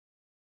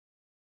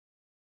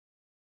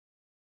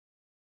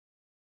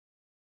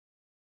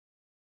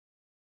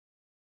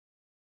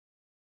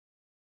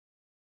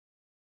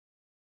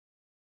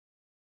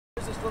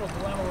this little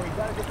dilemma where you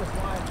got to get this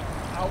line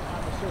out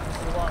on the surface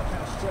of the water, kind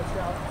of stretched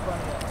out in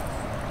front of you.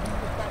 You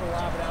just kind of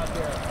lob it out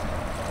there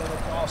so that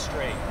it's all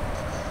straight.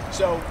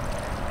 So,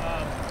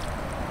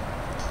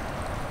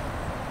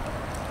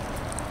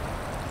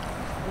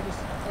 with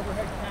this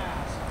overhead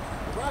cast,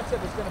 the rod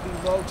tip is going to be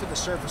low to the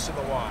surface of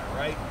the water,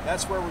 right?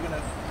 That's where we're going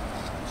to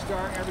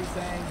start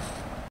everything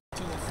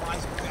until it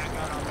flies back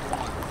out on the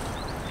water.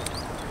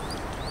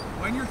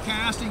 When you're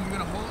casting, you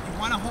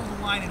want to hold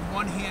the line in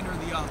one hand or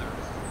the other.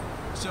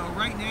 So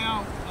right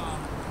now,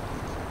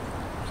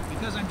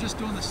 because I'm just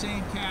doing the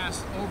same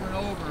cast over and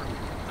over,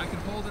 I can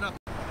hold it up.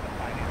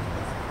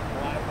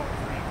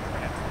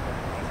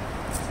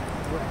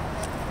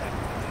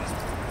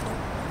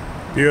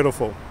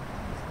 Beautiful.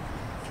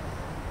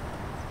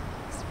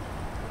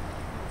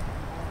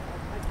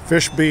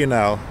 Fish B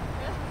now.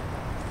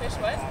 Fish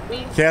what?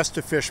 B? Cast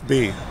to fish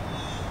B.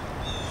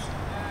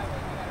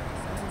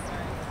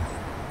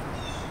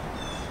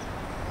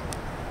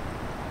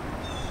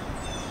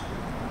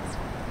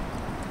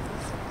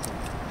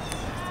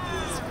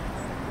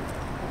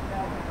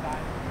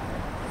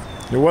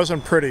 It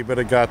wasn't pretty, but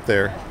it got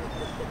there.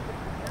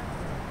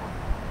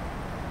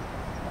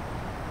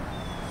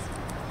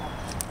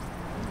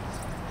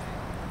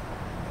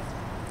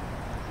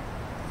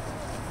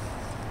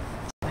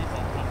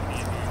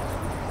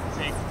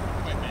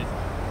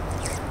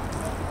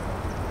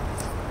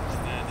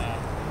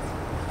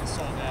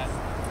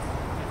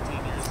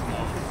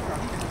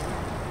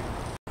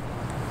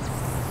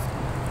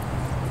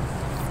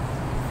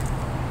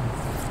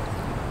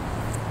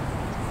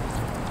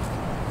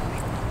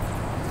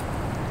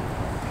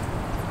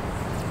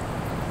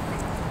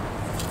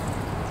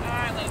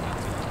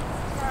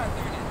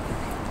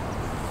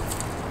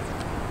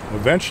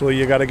 Eventually,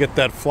 you got to get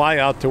that fly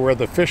out to where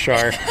the fish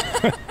are. Is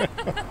there,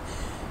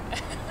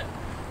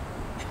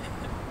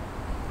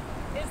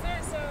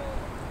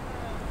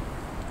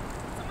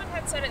 someone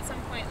had said at some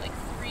point, like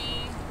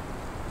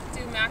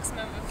do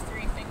maximum of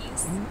 3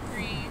 thingies?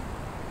 3,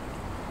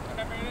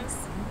 whatever it is?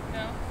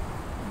 No?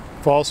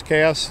 False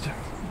cast?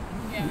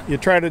 Yeah. You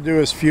try to do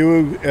as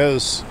few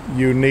as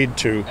you need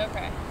to.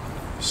 Okay.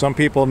 Some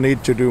people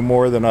need to do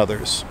more than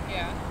others.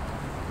 Yeah.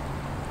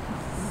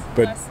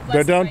 But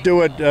don't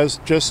do it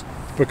as just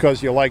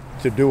because you like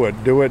to do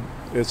it. Do it,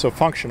 it's a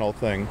functional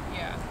thing.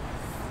 Yeah.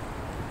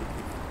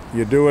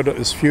 You do it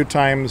as few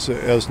times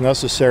as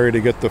necessary to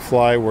get the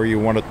fly where you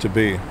want it to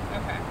be.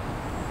 Okay.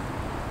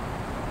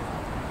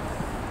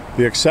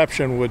 The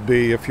exception would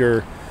be if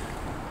you're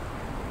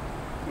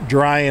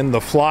drying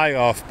the fly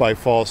off by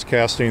false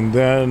casting,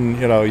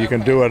 then you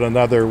can do it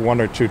another 1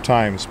 or 2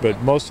 times.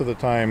 But most of the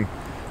time,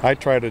 I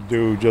try to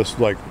do just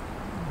like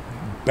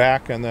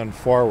back and then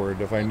forward.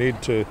 If I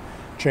need to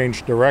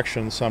change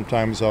direction,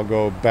 sometimes I'll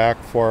go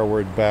back,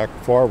 forward,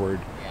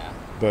 Yeah.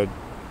 but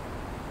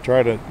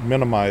try to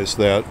minimize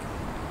that.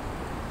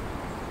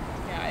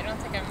 Yeah, I don't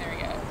think I'm there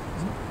yet.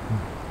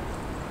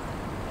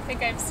 I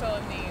think I'm still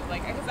in the,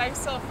 because I'm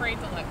still afraid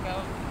to let go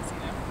of these,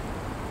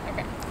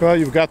 Okay. Well,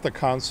 you've got the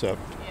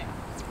concept. Yeah.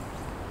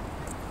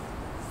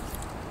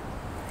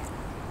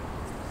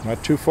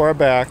 Not too far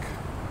back.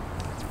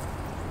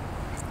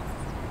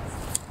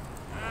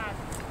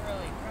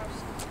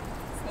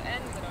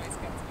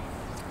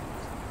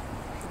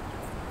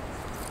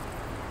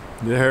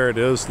 There it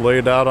is,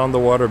 laid out on the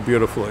water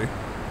beautifully.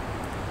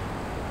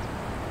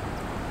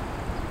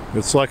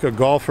 It's like a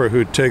golfer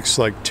who takes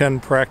like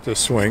 10 practice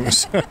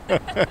swings.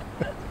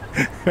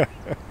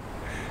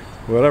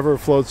 Whatever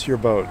floats your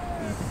boat.